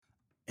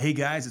Hey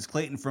guys, it's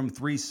Clayton from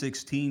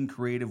 316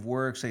 Creative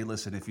Works. Hey,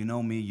 listen, if you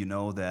know me, you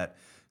know that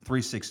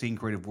 316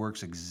 Creative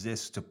Works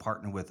exists to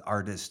partner with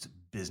artists,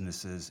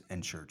 businesses,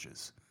 and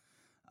churches.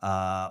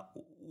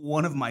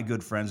 One of my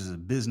good friends is a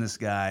business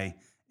guy.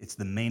 It's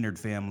the Maynard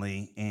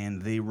family,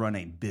 and they run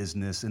a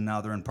business, and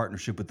now they're in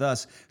partnership with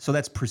us. So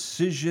that's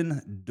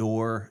Precision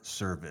Door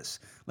Service.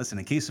 Listen,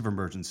 in case of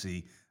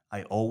emergency,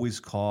 I always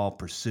call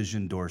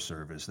Precision Door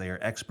Service. They are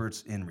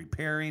experts in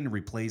repairing,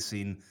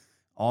 replacing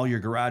all your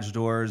garage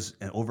doors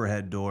and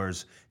overhead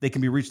doors. They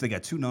can be reached. They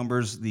got two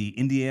numbers. The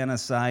Indiana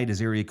side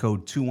is area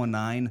code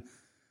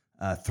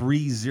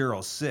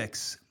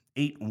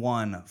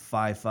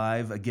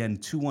 219-306-8155. Again,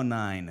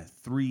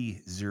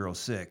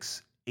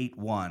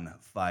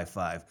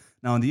 219-306-8155.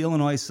 Now, on the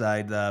Illinois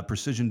side,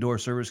 Precision Door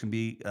Service can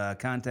be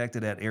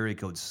contacted at area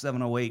code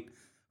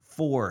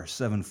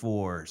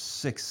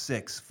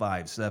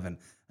 708-474-6657.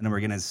 The number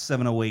again is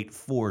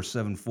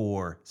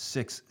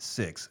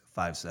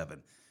 708-474-6657.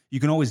 You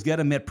can always get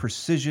them at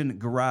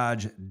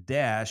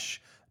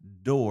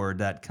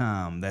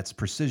precisiongarage-door.com. That's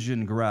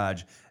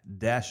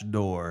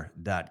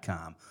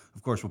precisiongarage-door.com.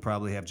 Of course, we'll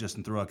probably have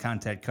Justin throw a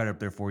contact card up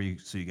there for you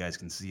so you guys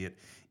can see it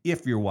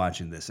if you're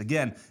watching this.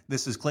 Again,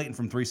 this is Clayton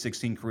from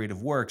 316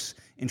 Creative Works,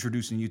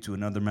 introducing you to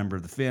another member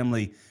of the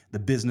family, the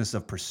business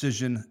of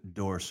Precision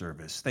Door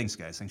Service. Thanks,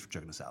 guys. Thanks for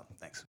checking us out.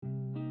 Thanks.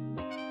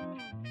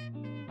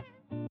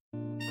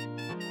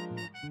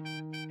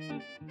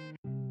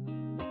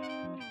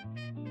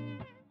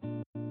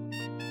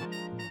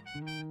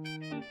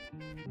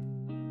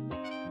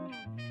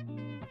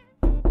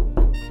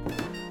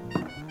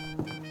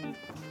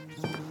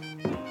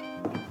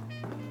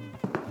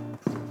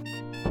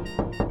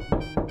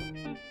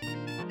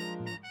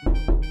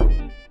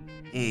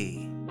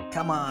 Hey,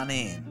 come on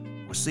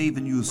in. We're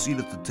saving you a seat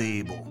at the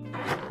table.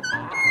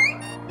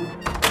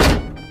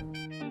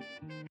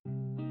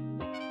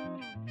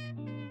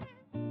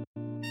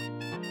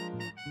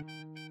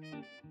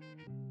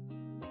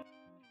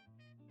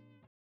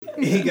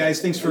 Hey guys,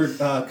 thanks for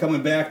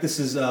coming back. This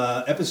is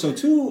episode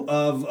 2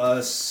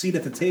 of Seat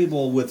at the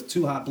Table with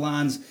two hot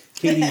blondes,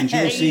 Katie and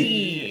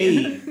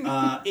Josie.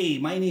 Hey,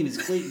 my name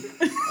is Clayton.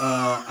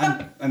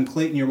 I'm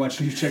Clayton. You're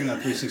checking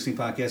out 316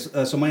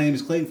 Podcast. So my name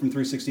is Clayton from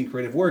 316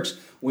 Creative Works.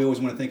 We always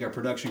want to thank our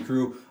production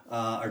crew,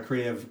 our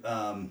creative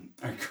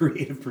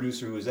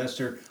producer who is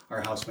Esther,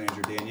 our house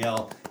manager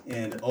Danielle,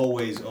 and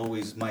always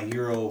my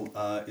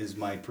hero is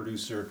my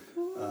producer.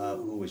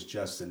 Who is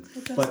Justin?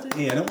 But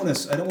hey, I don't want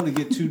to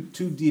get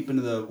too deep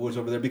into the woods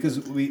over there because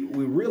we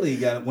really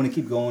want to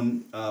keep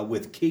going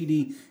with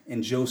Katie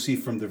and Josie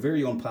from their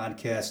very own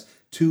podcast,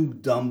 Two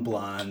Dumb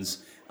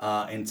Blondes.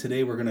 And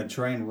today we're going to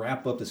try and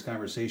wrap up this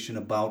conversation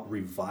about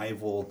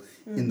revival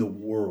in the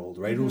world,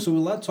 right? Mm-hmm. So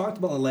we talked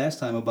about the last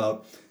time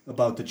about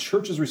the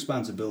church's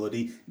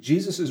responsibility.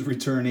 Jesus is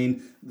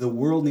returning. The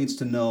world needs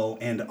to know,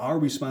 and our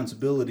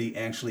responsibility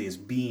actually is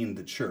being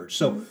the church.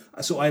 So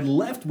I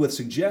left with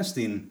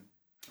suggesting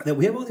that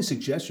we have all these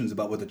suggestions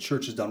about what the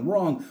church has done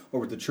wrong or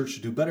what the church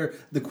should do better.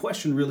 The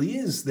question really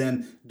is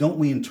then, don't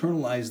we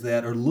internalize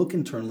that or look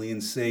internally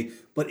and say,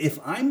 but if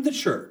I'm the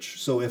church,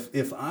 so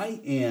if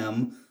I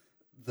am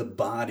the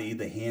body,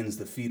 the hands,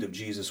 the feet of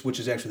Jesus, which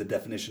is actually the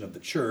definition of the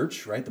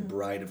church, right? The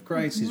bride of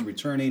Christ, he's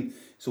returning.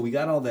 So we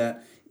got all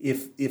that.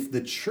 If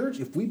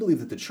we believe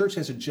that the church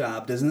has a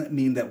job, doesn't that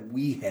mean that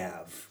we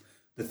have,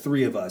 the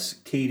three of us,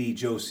 Katie,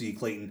 Josie,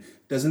 Clayton,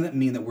 doesn't that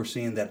mean that we're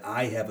saying that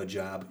I have a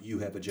job, you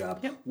have a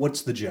job? Yep.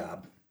 What's the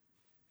job?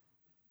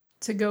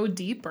 To go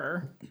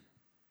deeper,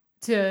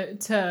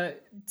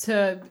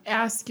 to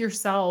ask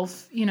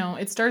yourself,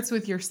 it starts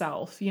with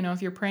yourself.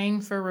 If you're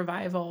praying for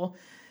revival,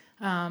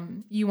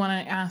 you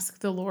want to ask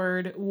the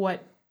Lord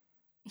what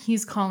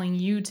he's calling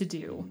you to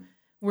do,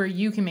 where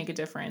you can make a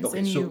difference. Okay,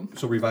 and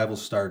so revival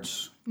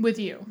starts with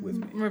you. With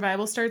me.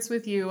 Revival starts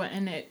with you,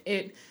 and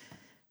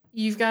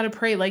you've got to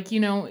pray.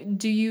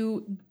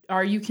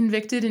 Are you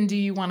convicted, and do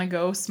you want to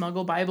go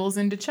smuggle Bibles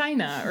into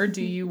China, or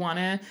do you want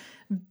to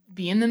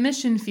be in the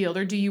mission field,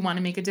 or do you want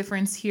to make a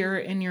difference here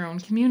in your own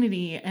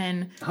community?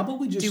 And how about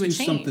we just do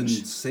something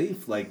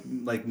safe, like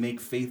make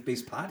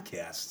faith-based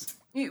podcasts?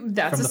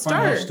 That's from a the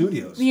start. Farmhouse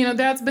Studios.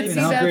 That's it.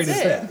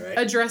 That, right?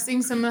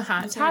 Addressing some of the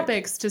hot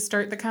topics to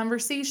start the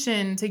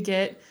conversation, to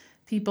get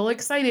people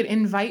excited,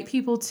 invite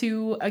people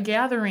to a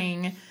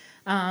gathering,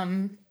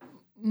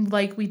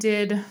 like we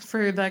did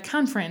for the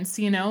conference,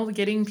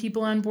 getting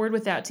people on board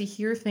with that to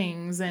hear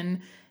things and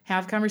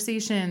have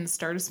conversations,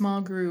 start a small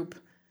group,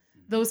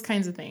 those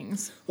kinds of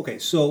things. Okay,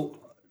 so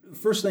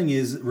first thing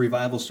is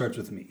revival starts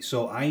with me.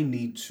 So I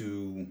need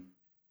to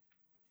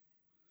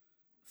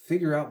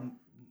figure out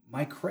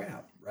my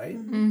crap, right?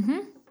 Mm-hmm.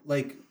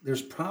 Like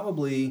there's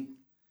probably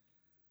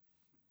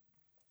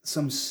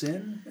some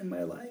sin in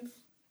my life.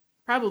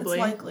 Probably.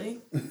 It's likely.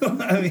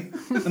 I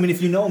mean,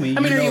 if you know me,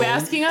 are you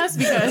asking us?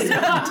 Because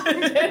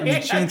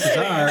chances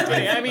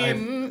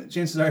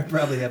are, I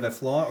probably have a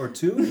flaw or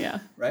two. Yeah.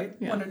 Right.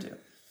 Yeah. 1 or 2.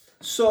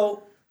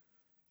 So,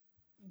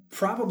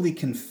 probably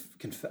confess.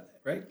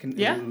 right?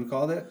 Yeah. We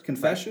call that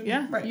confession.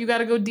 Yeah. Right. You got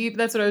to go deep.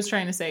 That's what I was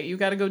trying to say. You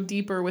got to go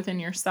deeper within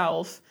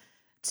yourself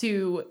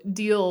to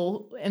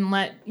deal and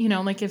let,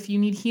 like if you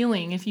need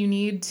healing, if you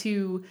need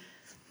to,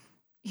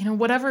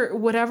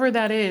 whatever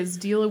that is,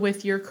 deal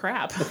with your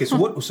crap. Okay, so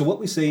what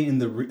we say in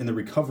the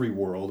recovery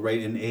world, right,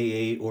 in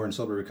AA or in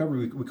celebrate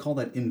recovery, we call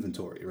that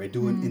inventory, right?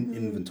 Doing an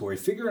inventory,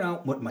 figuring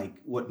out what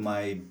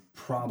my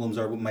problems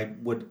are, what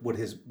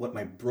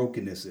my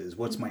brokenness is,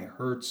 what's my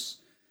hurts,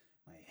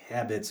 my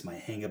habits, my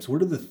hangups.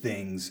 What are the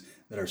things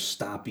that are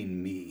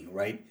stopping me,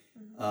 right?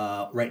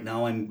 Right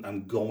now,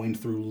 I'm going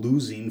through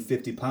losing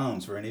 50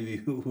 pounds. For any of you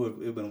who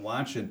have been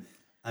watching,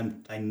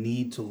 I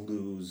need to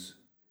lose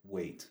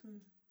weight.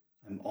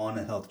 I'm on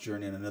a health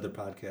journey on another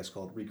podcast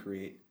called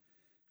Recreate.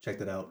 Check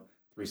that out,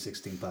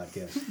 316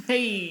 podcast.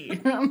 Hey.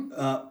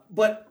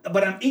 But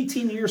I'm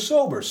 18 years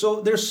sober,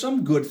 so there's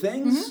some good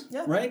things,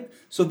 Yeah. right?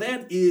 So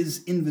that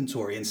is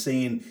inventory and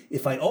saying,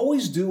 if I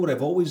always do what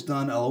I've always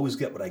done, I'll always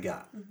get what I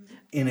got.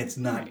 And it's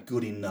not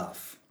good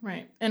enough.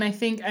 Right. And I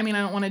think, I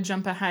don't want to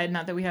jump ahead,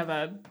 not that we have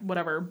a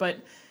whatever, but,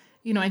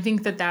 I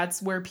think that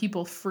that's where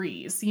people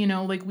freeze,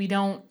 like we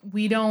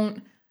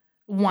don't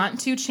want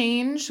to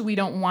change. We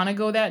don't want to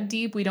go that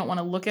deep. We don't want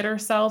to look at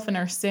ourselves and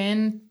our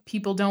sin.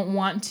 People don't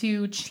want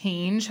to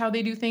change how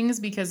they do things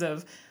because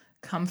of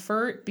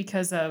comfort,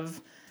 because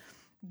of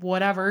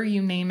whatever,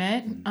 you name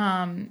it.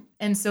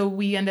 And so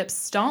we end up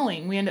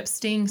stalling. We end up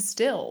staying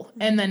still.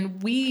 And then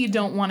we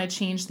don't want to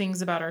change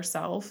things about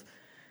ourselves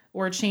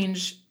or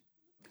change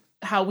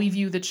how we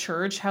view the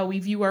church, how we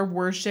view our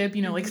worship.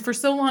 Like for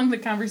so long, the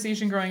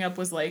conversation growing up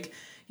was like,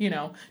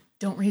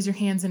 don't raise your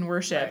hands in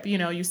worship.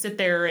 Right. You sit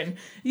there and,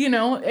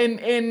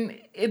 and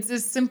it's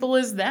as simple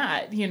as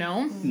that,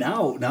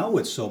 Now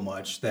it's so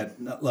much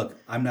that, look,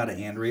 I'm not a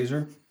hand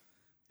raiser,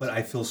 but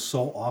I feel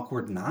so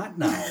awkward not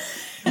now.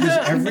 Because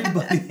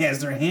everybody has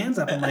their hands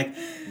up. I'm like,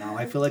 now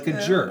I feel like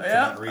a jerk for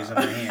not raising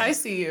my hand. I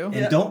see you.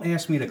 And don't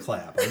ask me to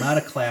clap. I'm not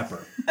a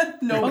clapper.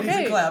 Nobody's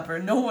Okay. a clapper.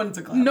 No one's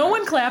a clapper. No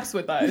one claps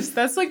with us.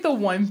 That's like the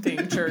one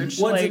thing, church.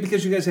 Well, like,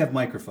 because you guys have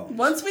microphones.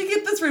 Once we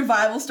get this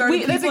revival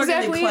started, that's people are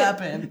going to exactly be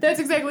clapping. it. That's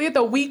exactly it,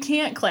 though. We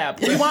can't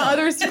clap. We want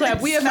others to clap.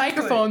 We have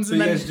Exactly. microphones, So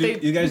and you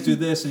then guys do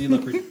this and you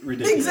look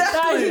ridiculous.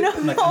 Exactly.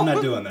 I'm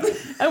not doing that.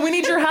 and we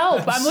need your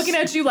help. I'm looking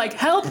at you like,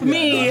 help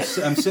me. No,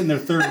 I'm sitting there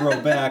third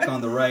row back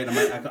on the right.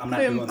 I'm not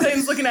doing that.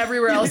 Clayton's looking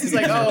everywhere else. He's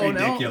like, oh,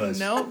 Ridiculous.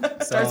 no.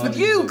 Starts So with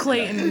you, I'm just-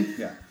 Clayton.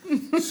 Yeah.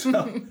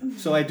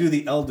 So I do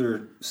the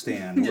elder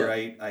stand where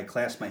I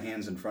clasp my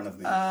hands in front of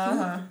me.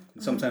 And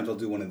sometimes I'll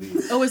do one of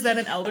these. Oh, is that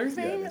an elder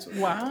thing? that's what it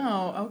is.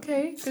 Wow.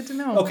 Okay. Good to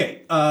know.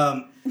 Okay,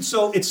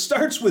 so it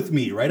starts with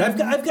me, right? I've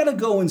got to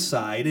go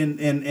inside,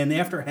 and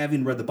after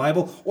having read the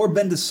Bible or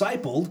been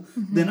discipled,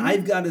 then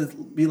I've got to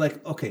be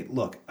like, okay,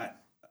 look,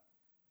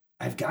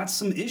 I've got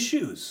some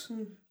issues.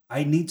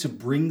 I need to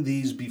bring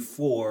these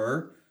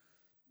before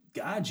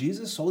God,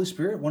 Jesus, Holy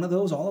Spirit, one of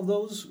those, all of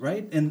those,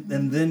 right? And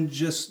then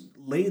just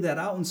lay that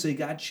out and say,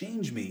 God,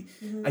 change me.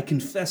 I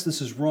confess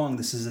this is wrong.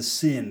 This is a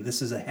sin.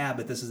 This is a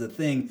habit. This is a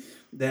thing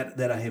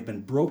that I have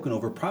been broken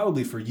over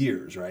probably for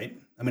years, right?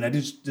 I mean, I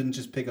didn't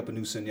just pick up a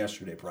new sin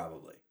yesterday,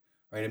 probably,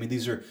 right? I mean,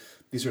 these are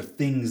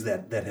things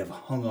that have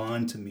hung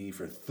on to me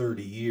for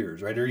 30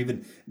 years, right? Or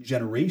even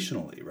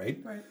generationally, right?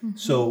 Right.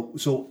 So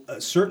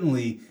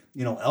certainly,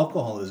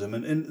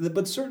 alcoholism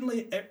but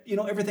certainly,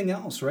 everything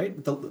else,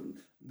 right?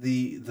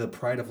 The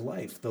pride of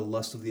life, the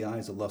lust of the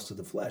eyes, the lust of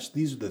the flesh.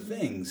 These are the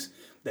things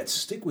that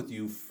stick with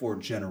you for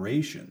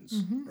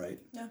generations, right?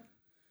 Yeah.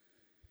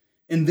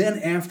 And And then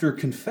after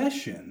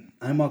confession,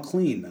 I'm all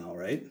clean now,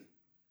 right?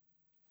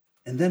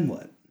 And then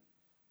what?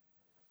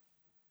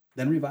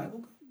 Then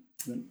revival?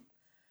 Then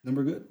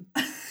we're good?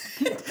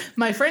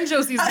 My friend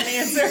Josie's gonna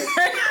answer.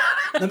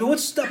 I mean,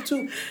 what's step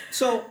two?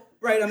 So,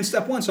 right,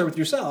 step one, start with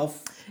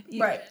yourself.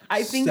 Right.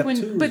 I think Step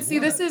two but is see,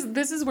 what?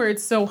 this is where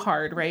it's so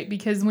hard, right?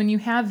 Because when you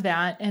have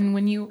that, and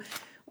when you,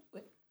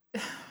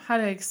 how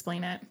do I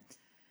explain it?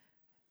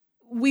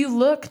 We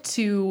look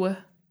to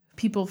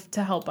people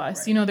to help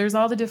us. Right. There's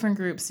all the different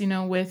groups.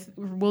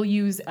 We'll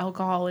use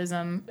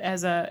alcoholism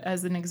as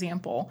an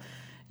example.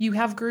 You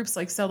have groups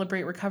like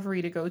Celebrate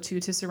Recovery to go to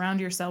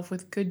surround yourself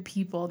with good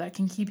people that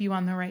can keep you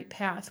on the right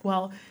path.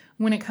 Well,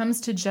 when it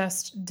comes to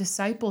just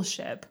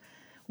discipleship,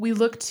 we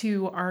look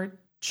to our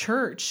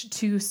church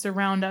to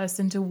surround us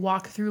and to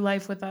walk through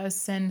life with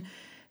us. And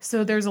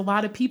so there's a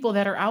lot of people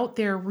that are out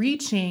there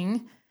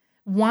reaching,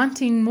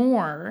 wanting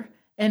more.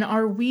 And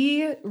are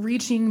we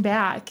reaching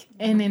back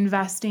and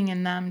investing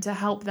in them to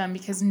help them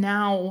because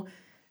now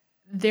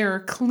they're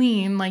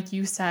clean, like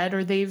you said,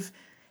 or they've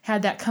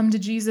had that come to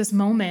Jesus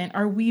moment?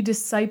 Are we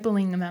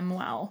discipling them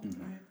well?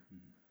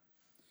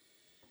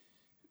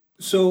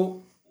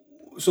 So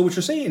what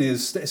you're saying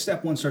is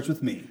step one starts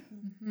with me.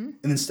 And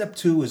then step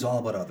two is all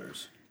about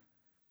others.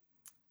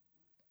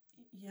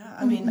 Yeah,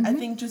 I mean, I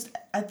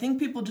think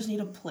people just need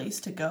a place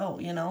to go,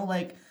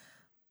 like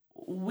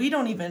we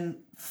don't even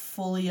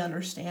fully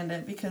understand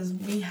it because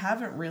we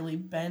haven't really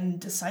been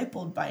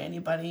discipled by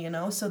anybody,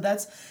 so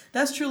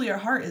that's truly our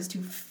heart, is to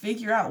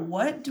figure out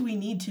what do we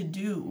need to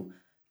do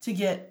to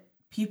get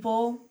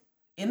people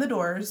in the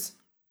doors,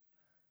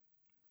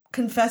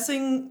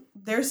 confessing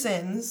their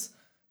sins,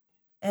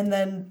 and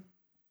then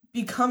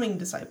becoming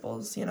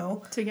disciples, you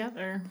know?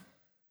 Together.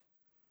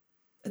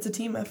 It's a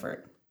team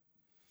effort.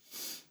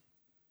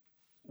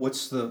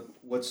 What's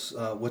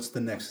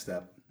the next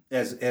step?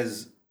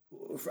 As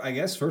I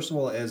guess, first of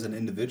all, as an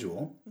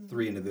individual,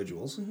 3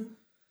 individuals,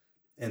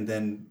 and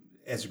then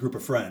as a group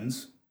of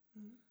friends,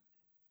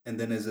 and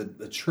then as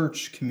a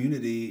church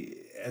community,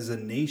 as a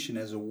nation,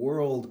 as a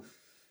world.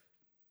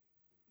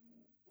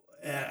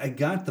 I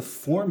got the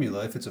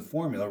formula, if it's a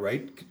formula,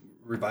 right?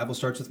 Revival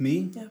starts with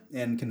me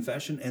and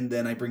confession, and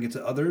then I bring it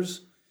to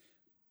others.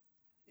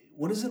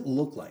 What does it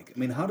look like? I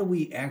mean, how do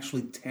we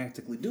actually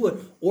tactically do it?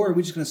 Or are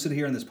we just going to sit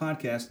here on this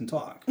podcast and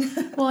talk?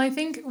 Well, I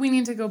think we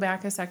need to go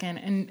back a second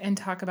and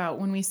talk about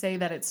when we say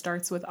that it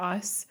starts with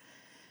us.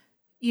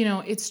 You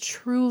know, it's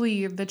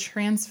truly the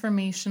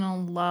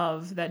transformational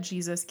love that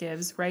Jesus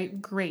gives,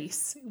 right?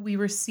 Grace. We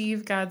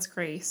receive God's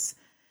grace.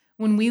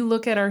 When we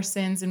look at our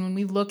sins and when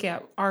we look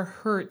at our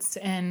hurts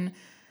and,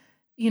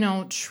 you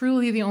know,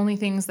 truly the only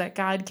things that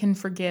God can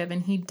forgive,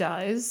 and he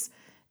does,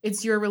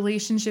 it's your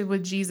relationship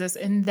with Jesus.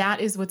 And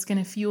that is what's going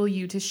to fuel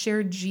you to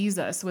share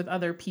Jesus with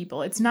other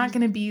people. It's not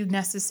going to be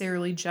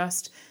necessarily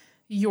just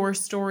your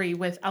story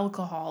with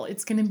alcohol.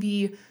 It's going to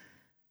be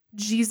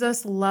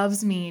Jesus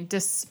loves me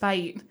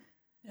despite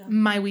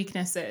my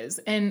weaknesses.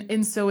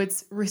 And so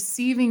it's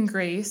receiving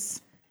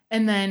grace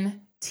and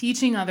then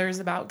teaching others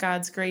about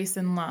God's grace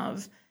and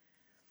love.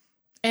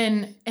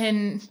 And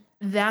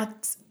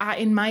that's,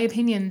 in my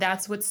opinion,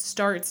 that's what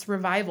starts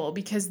revival,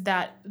 because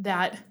that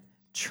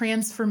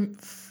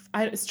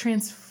it's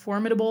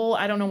transformable.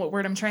 I don't know what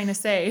word I'm trying to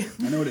say.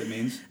 I know what it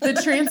means. The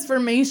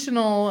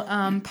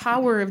transformational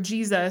power of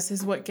Jesus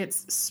is what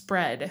gets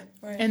spread.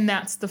 Right. And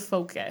that's the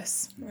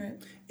focus. Right.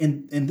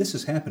 And this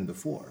has happened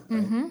before,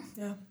 right? Mm-hmm.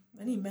 Yeah.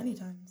 Many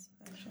times,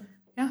 actually.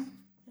 Yeah.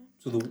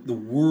 So the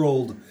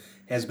world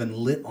has been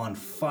lit on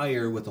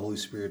fire with the Holy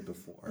Spirit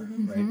before,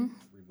 right?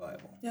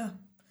 Revival. Yeah.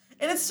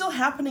 And it's still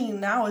happening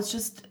now. It's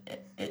just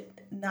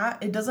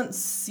it doesn't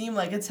seem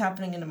like it's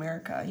happening in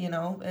America, you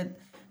know?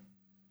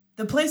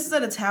 The places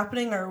that it's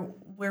happening are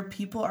where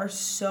people are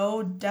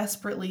so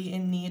desperately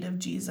in need of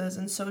Jesus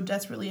and so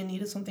desperately in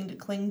need of something to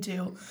cling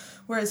to.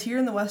 Whereas here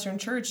in the Western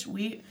Church,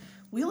 we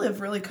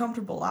live really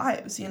comfortable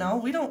lives, you know?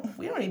 We don't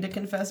need to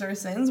confess our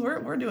sins.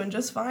 We're doing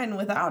just fine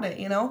without it,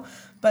 you know?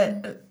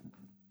 But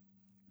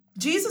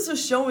Jesus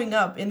is showing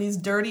up in these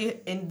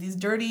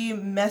dirty,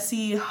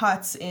 messy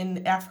huts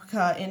in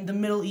Africa, in the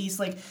Middle East.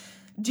 Like,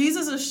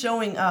 Jesus is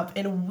showing up,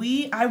 and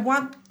I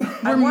want it.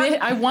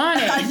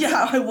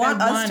 Yeah, I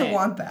want us to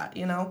want that,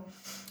 you know?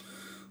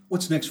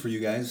 What's next for you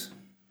guys?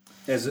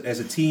 As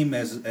a team,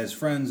 as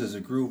friends, as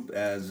a group,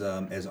 as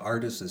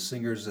artists, as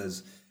singers,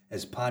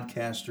 as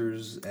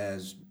podcasters,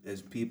 as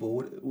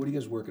people, what are you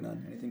guys working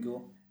on? Anything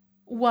cool?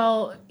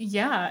 Well,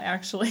 yeah,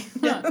 actually.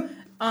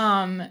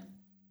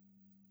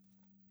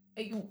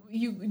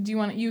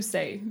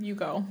 You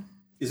go.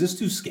 Is this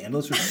too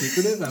scandalous or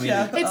secretive? I mean,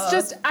 It's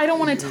just I don't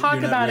want to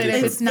talk about it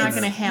if it's not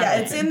going to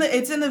happen. Yeah,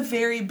 it's in the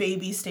very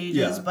baby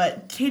stages. Yeah.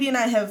 But Katie and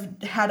I have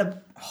had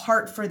a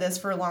heart for this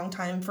for a long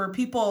time, for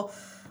people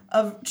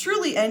of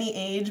truly any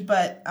age.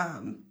 But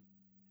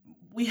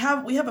we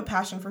have a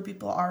passion for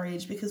people our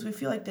age, because we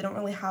feel like they don't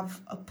really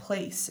have a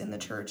place in the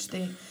church.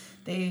 They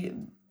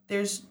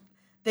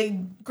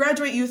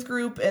graduate youth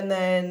group, and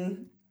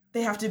then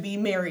they have to be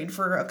married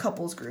for a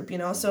couples group, you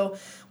know? So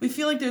we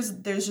feel like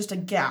there's just a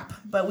gap,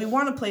 but we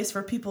want a place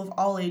for people of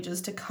all ages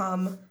to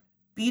come,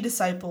 be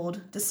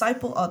discipled,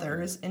 disciple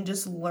others, and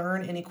just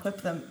learn and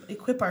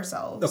equip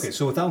ourselves. Okay,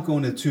 so without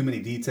going into too many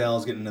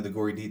details, getting into the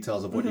gory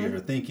details of what you're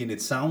thinking,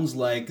 it sounds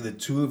like the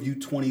two of you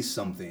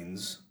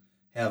 20-somethings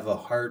have a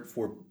heart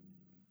for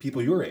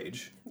people your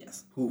age.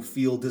 Yes. Who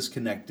feel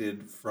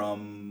disconnected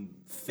from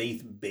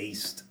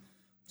faith-based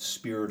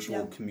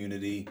spiritual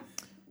community.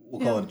 We'll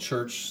call it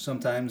church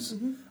sometimes.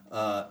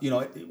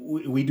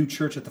 We do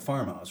church at the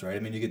farmhouse, right? I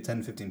mean, you get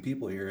 10, 15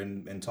 people here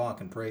and talk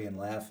and pray and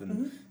laugh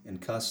and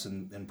cuss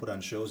and put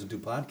on shows and do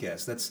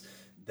podcasts.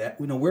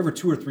 Wherever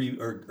 2 or 3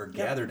 are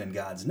gathered in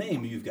God's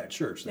name, you've got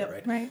church there,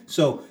 right? Right.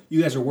 So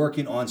you guys are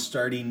working on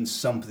starting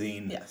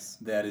something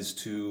that is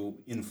to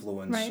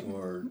influence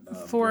or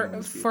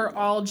for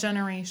all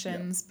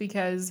generations,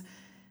 because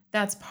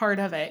that's part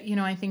of it. You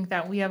know, I think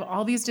that we have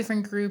all these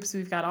different groups.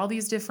 We've got all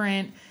these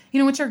different,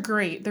 which are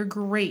great. They're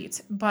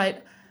great.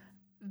 But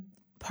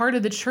part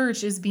of the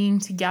church is being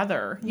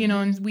together,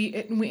 and we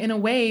in a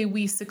way,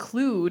 we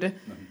seclude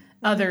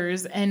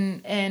others.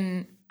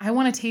 And I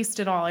want to taste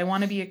it all. I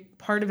want to be a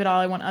part of it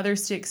all. I want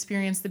others to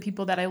experience the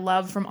people that I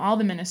love from all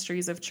the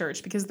ministries of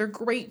church, because they're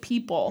great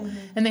people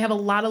and they have a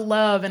lot of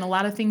love and a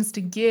lot of things to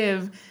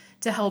give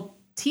to help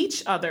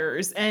teach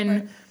others.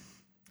 And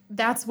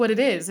that's what it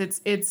is.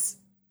 It's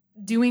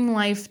doing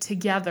life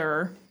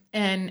together,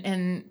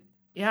 and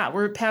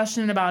we're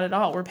passionate about it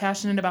all. We're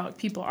passionate about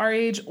people our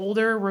age,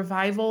 older,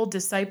 revival,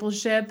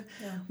 discipleship.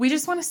 We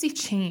just want to see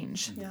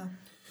change.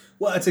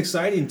 Well, it's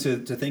exciting to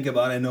think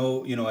about. I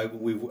know,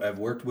 I've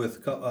worked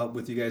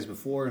with you guys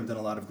before and done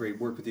a lot of great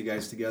work with you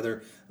guys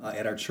together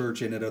at our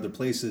church and at other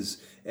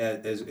places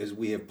as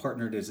we have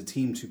partnered as a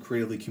team to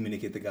creatively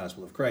communicate the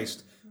gospel of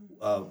Christ,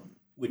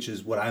 which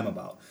is what I'm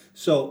about.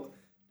 So,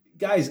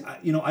 guys, I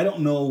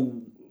don't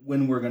know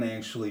when we're going to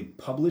actually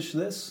publish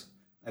this.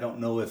 I don't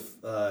know if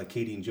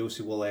Katie and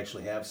Josie will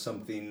actually have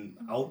something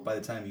out by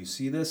the time you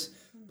see this,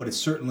 but it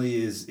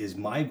certainly is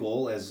my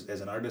goal as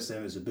an artist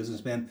and as a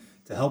businessman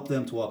to help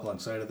them, to walk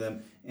alongside of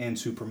them, and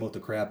to promote the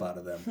crap out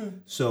of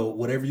them. So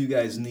whatever you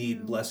guys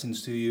need,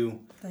 blessings to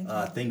you.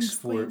 Thanks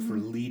for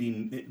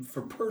leading,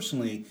 for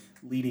personally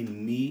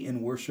leading me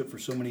in worship for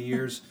so many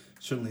years,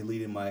 certainly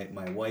leading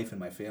my wife and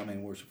my family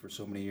in worship for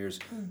so many years.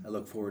 I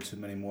look forward to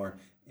many more.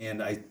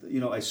 And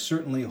I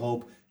certainly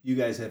hope you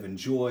guys have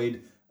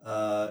enjoyed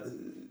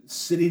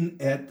sitting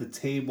at the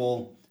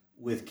table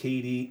with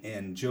Katie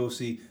and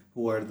Josie,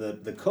 who are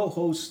the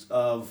co-hosts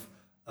of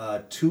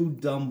Two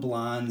Dumb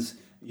Blondes.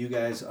 You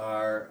guys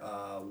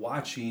are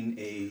watching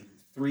a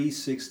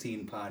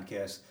 316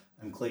 podcast.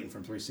 I'm Clayton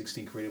from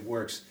 316 Creative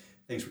Works.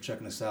 Thanks for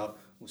checking us out.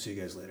 We'll see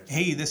you guys later.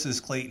 Hey, this is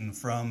Clayton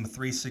from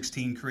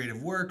 316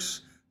 Creative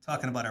Works,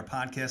 talking about our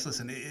podcast.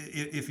 Listen,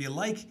 if you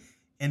like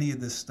any of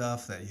this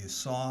stuff that you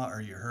saw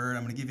or you heard,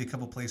 I'm going to give you a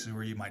couple places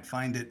where you might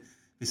find it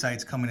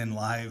besides coming in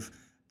live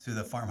to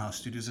the Farmhouse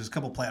Studios. There's a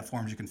couple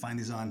platforms you can find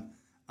these on.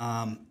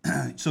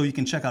 So you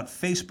can check out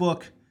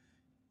Facebook,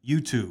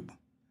 YouTube,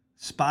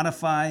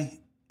 Spotify,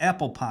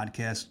 Apple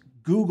Podcasts,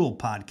 Google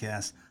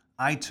Podcasts,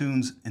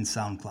 iTunes, and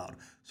SoundCloud.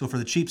 So for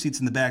the cheap seats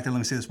in the back there, let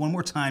me say this one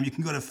more time. You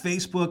can go to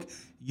Facebook,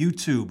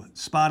 YouTube,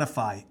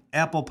 Spotify,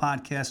 Apple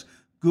Podcasts,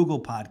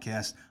 Google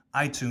Podcasts,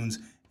 iTunes,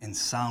 and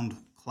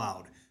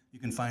SoundCloud. You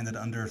can find it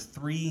under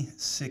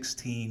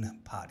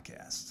 316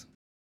 Podcasts.